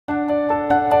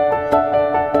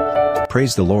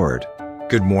Praise the Lord.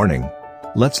 Good morning.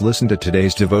 Let's listen to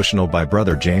today's devotional by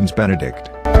Brother James Benedict.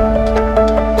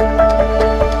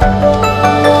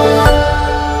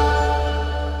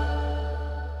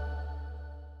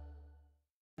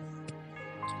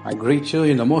 I greet you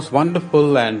in the most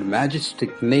wonderful and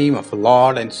majestic name of the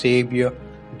Lord and Savior,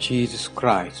 Jesus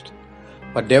Christ.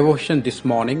 For devotion this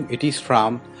morning, it is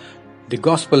from the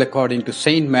Gospel according to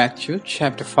St. Matthew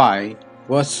chapter 5,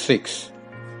 verse 6.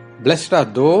 Blessed are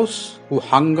those who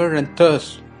hunger and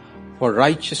thirst for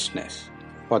righteousness,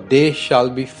 for they shall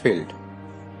be filled.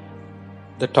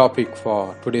 The topic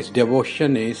for today's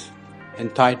devotion is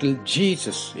entitled,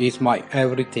 Jesus is my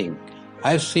everything.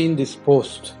 I have seen this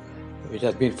post which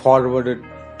has been forwarded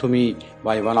to me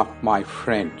by one of my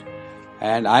friends,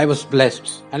 and I was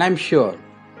blessed, and I'm sure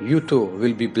you too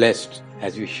will be blessed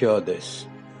as you hear this.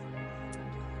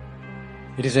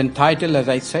 It is entitled, as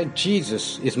I said,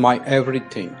 Jesus is my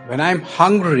everything. When I'm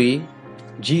hungry,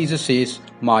 Jesus is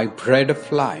my bread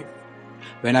of life.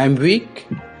 When I'm weak,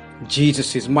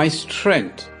 Jesus is my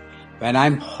strength. When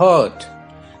I'm hurt,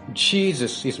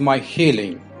 Jesus is my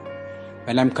healing.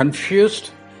 When I'm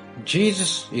confused,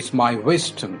 Jesus is my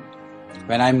wisdom.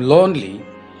 When I'm lonely,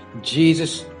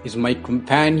 Jesus is my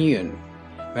companion.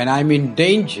 When I'm in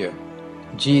danger,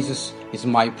 Jesus is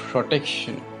my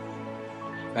protection.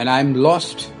 When I'm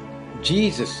lost,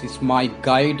 Jesus is my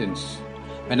guidance.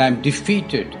 When I'm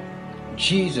defeated,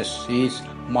 Jesus is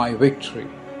my victory.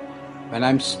 When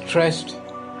I'm stressed,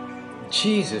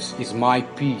 Jesus is my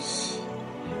peace.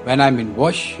 When I'm in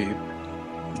worship,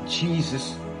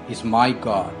 Jesus is my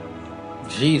God.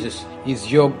 Jesus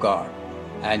is your God,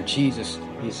 and Jesus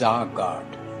is our God.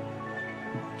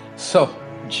 So,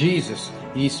 Jesus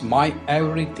is my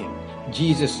everything.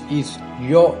 Jesus is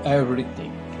your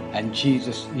everything, and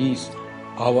Jesus is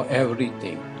our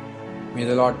everything. May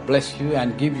the Lord bless you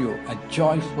and give you a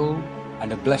joyful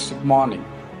and a blessed morning.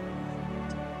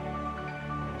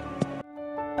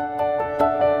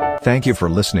 Thank you for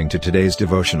listening to today's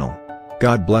devotional.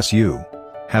 God bless you.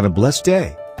 Have a blessed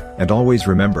day. And always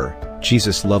remember,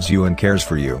 Jesus loves you and cares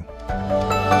for you.